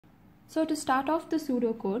So to start off the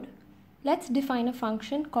pseudocode, let's define a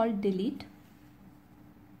function called delete.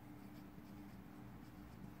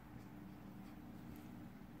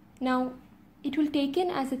 Now it will take in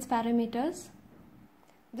as its parameters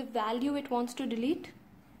the value it wants to delete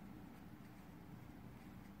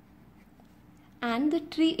and the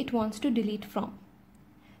tree it wants to delete from.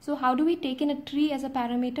 So how do we take in a tree as a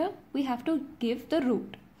parameter? We have to give the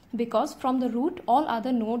root, because from the root all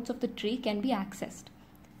other nodes of the tree can be accessed.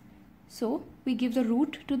 So we give the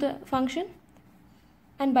root to the function,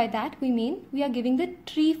 and by that we mean we are giving the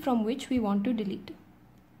tree from which we want to delete.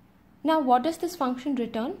 Now what does this function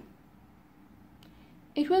return?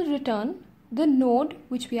 It will return the node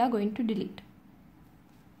which we are going to delete.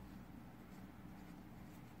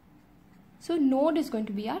 So node is going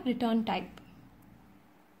to be our return type.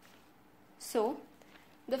 So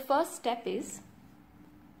the first step is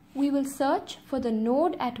we will search for the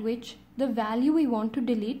node at which the value we want to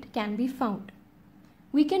delete can be found.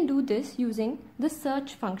 We can do this using the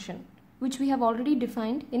search function, which we have already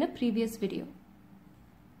defined in a previous video.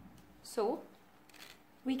 So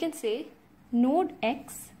we can say node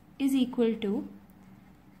x is equal to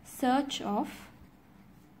search of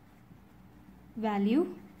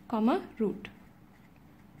value comma root.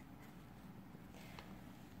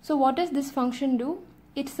 So what does this function do?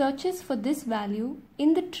 It searches for this value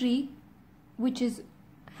in the tree which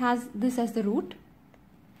has this as the root.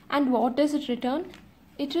 And what does it return?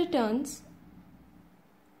 It returns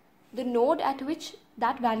the node at which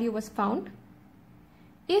that value was found.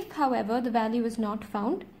 If, however, the value is not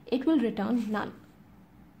found, it will return null.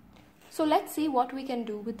 So let's see what we can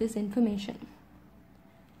do with this information.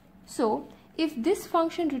 So if this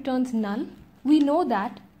function returns null, we know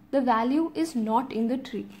that the value is not in the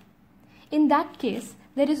tree. In that case,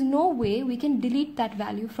 there is no way we can delete that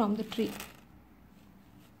value from the tree.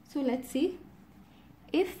 So let's see.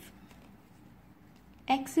 If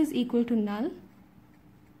x is equal to null,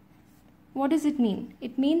 what does it mean?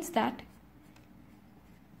 It means that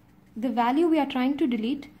the value we are trying to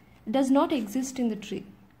delete does not exist in the tree.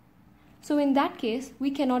 So in that case,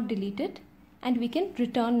 we cannot delete it and we can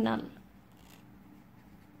return null.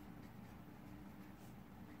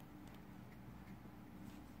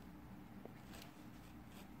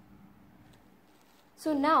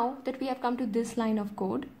 So now that we have come to this line of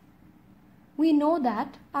code, we know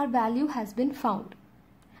that our value has been found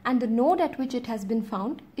and the node at which it has been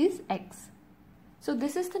found is x. So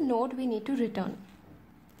this is the node we need to return.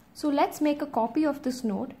 So let's make a copy of this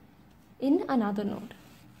node in another node.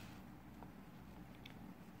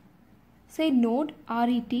 Say node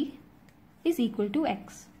ret is equal to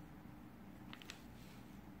x.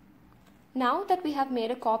 Now that we have made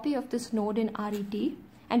a copy of this node in ret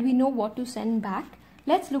and we know what to send back,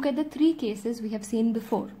 let's look at the three cases we have seen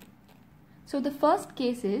before. So the first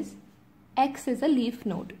case is x is a leaf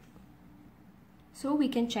node. So we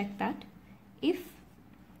can check that if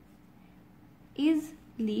is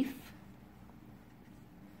leaf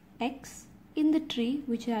x in the tree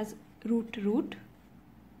which has root.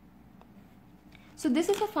 So this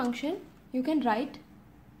is a function you can write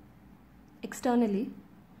externally.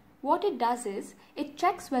 What it does is it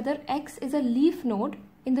checks whether x is a leaf node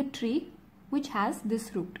in the tree which has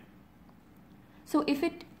this root. So if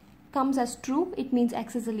it comes as true, it means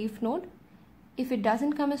x is a leaf node. If it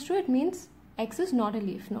doesn't come as true, it means x is not a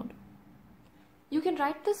leaf node. You can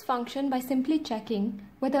write this function by simply checking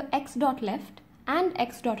whether x.left and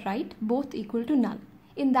x.right both equal to null.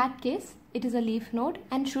 In that case, it is a leaf node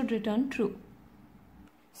and should return true.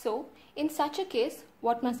 So in such a case,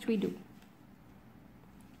 what must we do?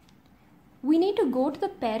 We need to go to the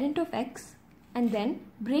parent of x and then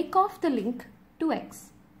break off the link to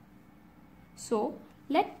x. So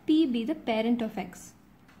let p be the parent of x.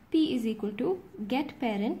 P is equal to get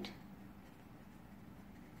parent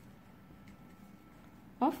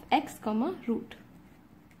of x comma root.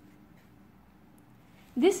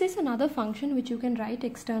 This is another function which you can write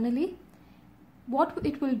externally. What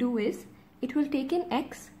it will do is it will take in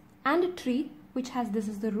x and a tree which has this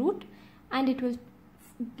as the root, and it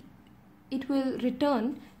will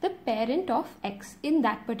return the parent of x in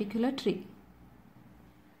that particular tree.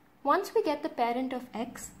 Once we get the parent of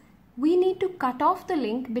x, we need to cut off the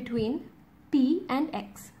link between p and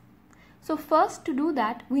x. So first, to do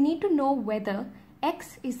that, we need to know whether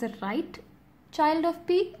x is the right child of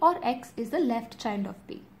p or x is the left child of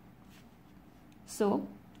p. So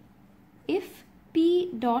if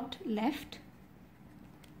p dot left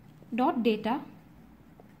dot data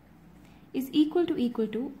is equal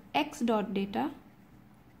to x dot data,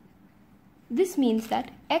 this means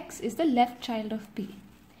that x is the left child of p.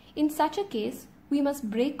 In such a case, we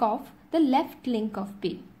must break off the left link of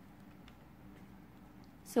p.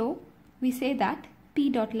 So we say that p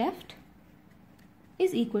dot left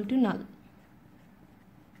is equal to null.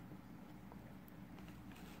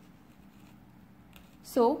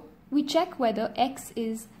 So we check whether x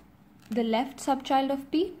is the left subchild of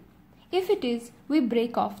p. If it is, we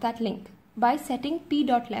break off that link by setting p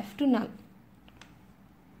dot left to null.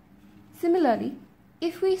 Similarly,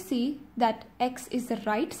 if we see that x is the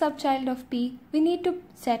right subchild of p, we need to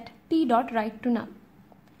set p dot right to null.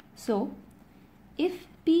 So if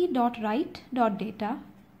p dot right dot data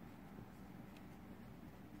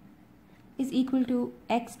is equal to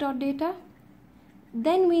x dot data,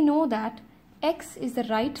 then we know that x is the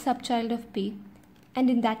right subchild of p, and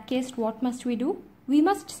in that case what must we do? We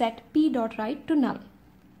must set p dot right to null.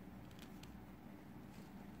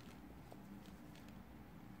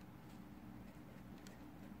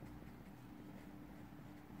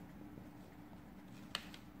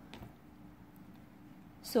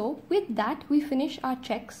 So with that we finish our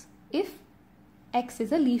checks if x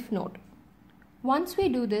is a leaf node. Once we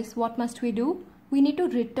do this, what must we do? We need to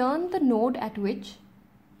return the node at which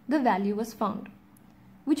the value was found,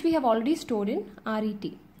 which we have already stored in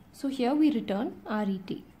RET. So here we return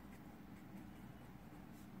RET.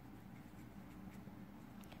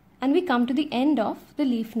 And we come to the end of the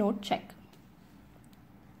leaf node check.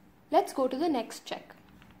 Let's go to the next check.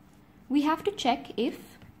 We have to check if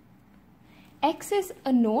x is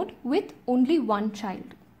a node with only one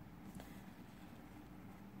child.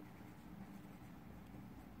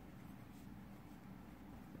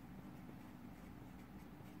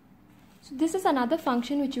 So this is another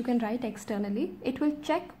function which you can write externally. It will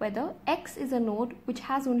check whether x is a node which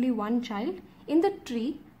has only one child in the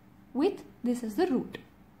tree with this as the root.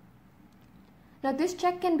 Now this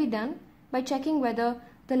check can be done by checking whether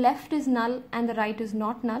the left is null and the right is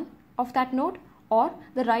not null of that node, or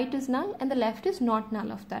the right is null and the left is not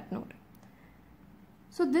null of that node.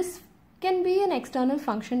 So this can be an external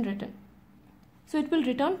function written. So it will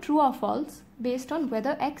return true or false based on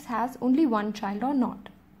whether x has only one child or not.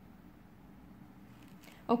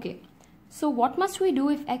 Okay, so what must we do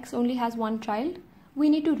if x only has one child? We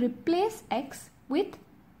need to replace x with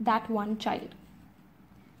that one child.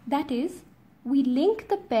 That is, we link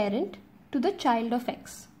the parent to the child of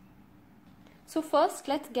x. So first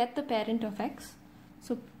let's get the parent of x.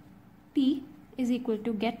 So p is equal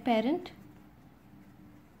to get parent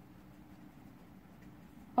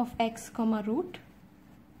of x comma root.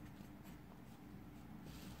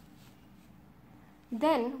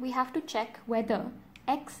 Then we have to check whether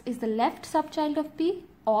x is the left subchild of p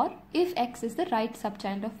or if x is the right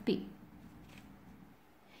subchild of p.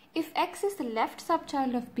 If x is the left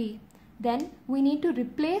subchild of p, then we need to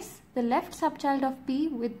replace the left subchild of p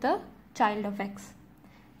with the child of x.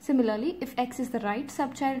 Similarly, if x is the right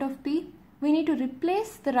subchild of p, we need to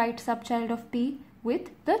replace the right subchild of p with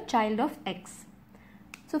the child of x.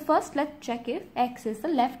 So first let's check if x is the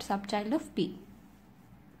left subchild of p.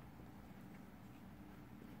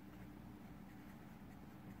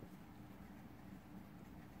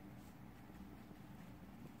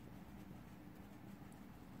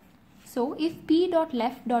 So if p dot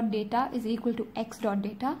left dot data is equal to x dot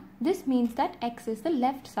data, this means that x is the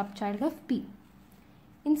left subchild of p.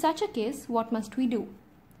 In such a case, what must we do?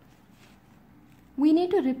 We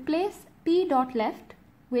need to replace p dot left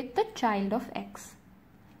with the child of x.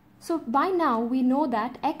 So by now we know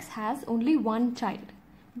that x has only one child,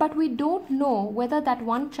 but we don't know whether that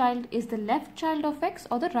one child is the left child of x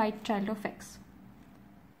or the right child of x.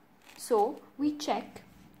 So we check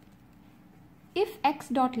if x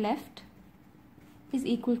dot left is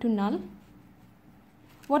equal to null.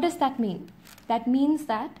 What does that mean? That means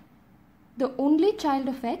that the only child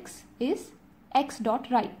of x is x dot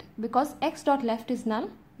right, because x dot left is null.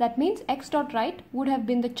 That means x dot right would have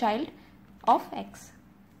been the child of x.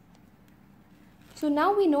 So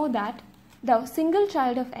now we know that the single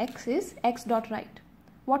child of x is x dot right.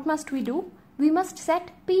 What must we do? We must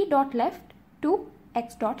set p dot left to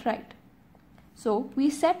x dot right. So we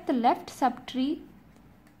set the left subtree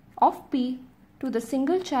of p to the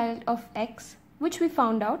single child of x, which we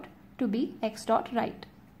found out to be x dot right.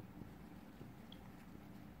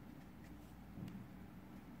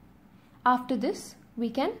 After this, we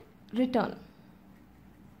can return.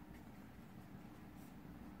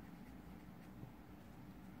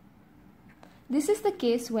 This is the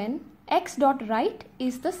case when x dot right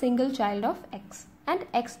is the single child of x and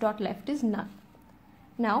x dot left is null.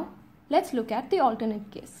 Now let's look at the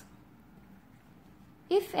alternate case.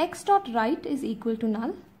 If x dot right is equal to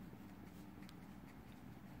null,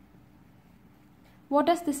 what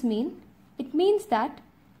does this mean? It means that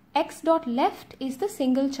x dot left is the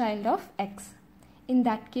single child of x. In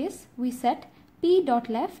that case, we set p dot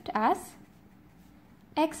left as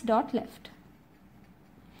x dot left.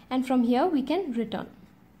 And from here we can return.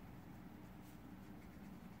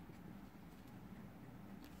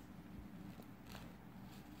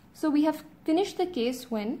 So we have finished the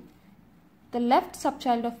case when the left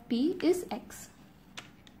subchild of p is x.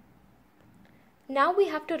 Now we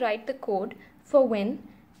have to write the code for when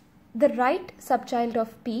the right subchild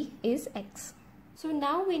of p is x. So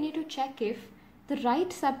now we need to check if the right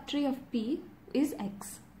subtree of p is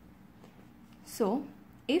x. So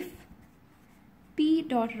if p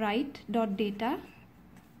dot right dot data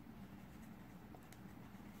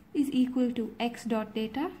is equal to x dot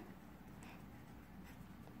data,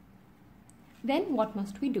 then what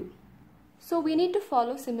must we do? So we need to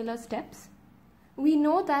follow similar steps. We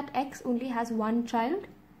know that x only has one child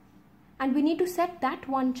and we need to set that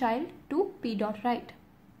one child to p dot right.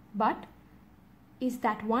 But is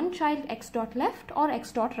that one child x dot left or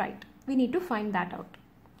x dot right? We need to find that out.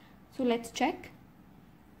 So let's check.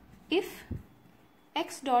 If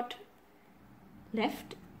x dot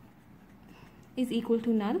left is equal to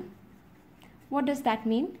null, what does that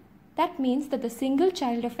mean? That means that the single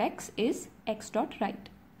child of x is x dot right.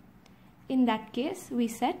 In that case, we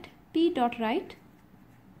set p dot right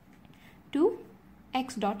to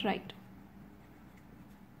x dot right.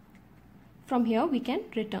 From here we can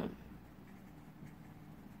return.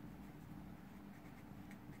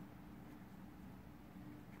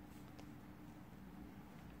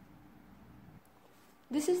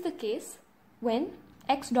 This is the case when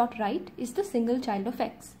x dot right is the single child of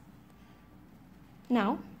x.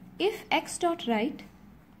 Now, if x dot right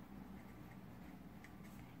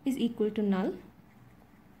is equal to null,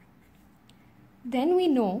 then we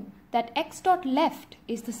know that x dot left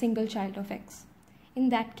is the single child of x. In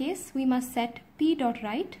that case, we must set p dot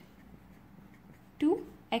right to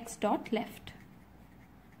x dot left.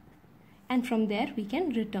 And from there we can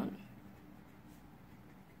return.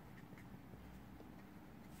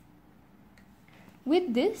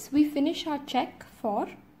 With this, we finish our check for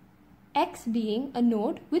x being a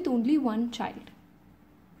node with only one child.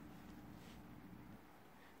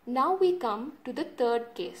 Now we come to the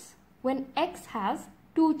third case, when x has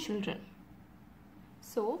two children.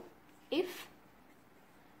 So, if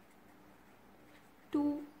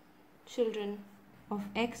two children of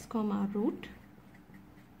x comma root,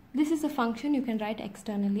 this is a function you can write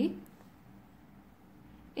externally.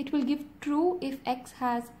 It will give true if x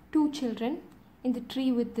has two children in the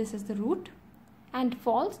tree with this as the root, and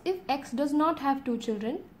false if x does not have two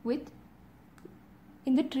children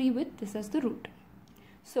in the tree with this as the root.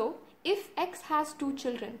 So if x has two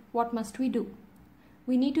children, what must we do?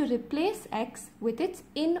 We need to replace x with its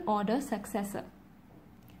in-order successor.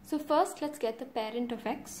 So first let's get the parent of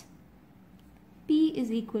x. P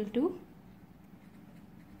is equal to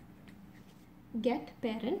get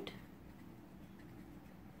parent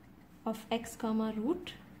of x comma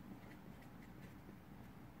root.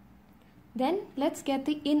 Then let's get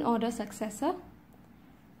the in-order successor.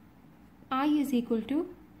 I is equal to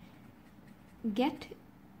get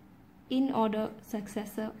in-order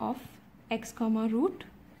successor of x comma root.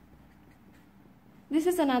 This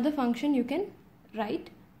is another function you can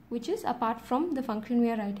write, which is apart from the function we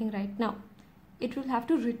are writing right now. It will have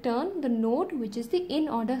to return the node which is the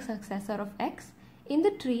in-order successor of x in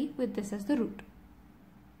the tree with this as the root.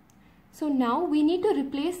 So now we need to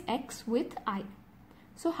replace x with I.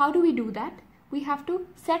 So how do we do that? We have to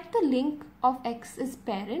set the link of x as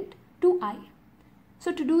parent to I.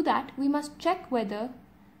 So to do that, we must check whether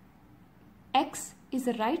x is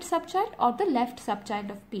the right subchild or the left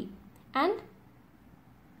subchild of p and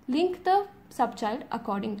link the subchild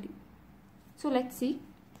accordingly. So let's see.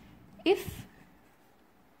 If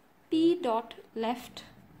p dot left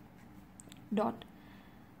dot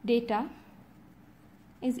data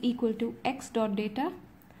is equal to x dot data,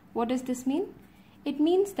 what does this mean? It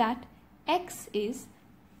means that x is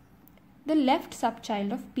the left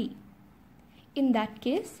subchild of p. In that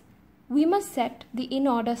case, we must set the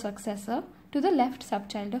in-order successor to the left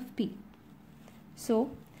subchild of p.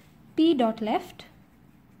 So, p dot left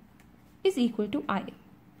is equal to I.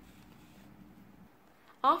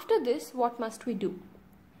 After this, what must we do?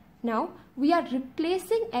 Now, we are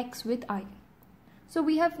replacing x with I. So,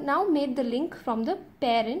 we have now made the link from the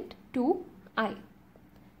parent to I.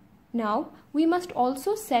 Now, we must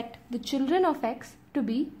also set the children of x to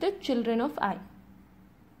be the children of I.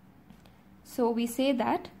 So, we say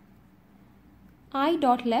that I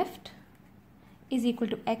dot left is equal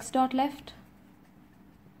to x dot left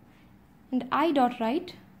and I dot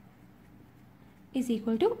right is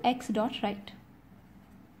equal to x dot right.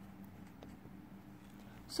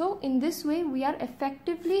 So, in this way, we are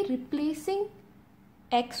effectively replacing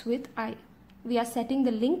x with I. We are setting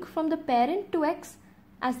the link from the parent to x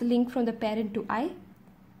as the link from the parent to I.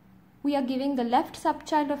 We are giving the left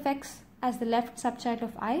subchild of x as the left subchild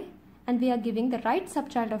of I, and we are giving the right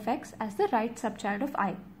subchild of x as the right subchild of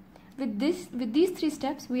I. With these three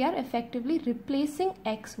steps, we are effectively replacing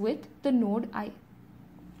x with the node I.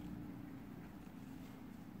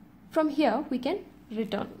 From here, we can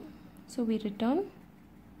return. So we return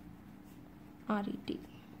RET.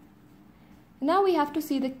 Now we have to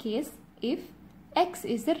see the case if x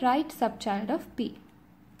is the right subchild of P.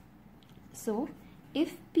 So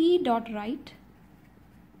if P.write.data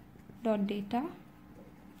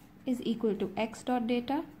is equal to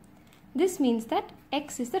x.data, this means that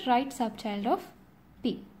x is the right subchild of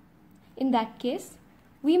P. In that case,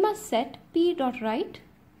 we must set P.write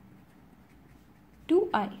to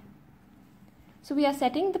I. So we are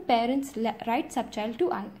setting the parent's right subchild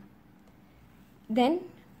to I. Then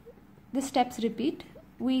the steps repeat.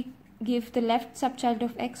 We give the left subchild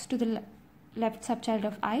of x to the left subchild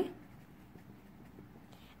of I,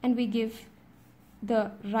 and we give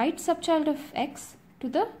the right subchild of x to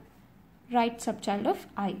the right subchild of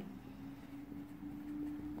I.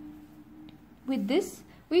 With this,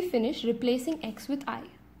 we finish replacing x with I.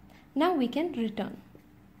 Now we can return.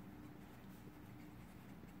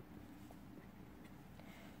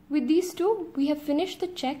 With these two, we have finished the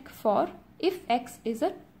check for if x is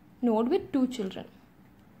a node with two children.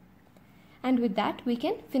 And with that, we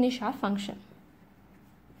can finish our function.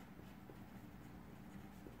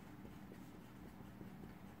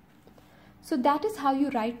 So that is how you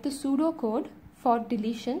write the pseudo code for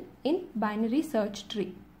deletion in binary search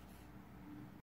tree.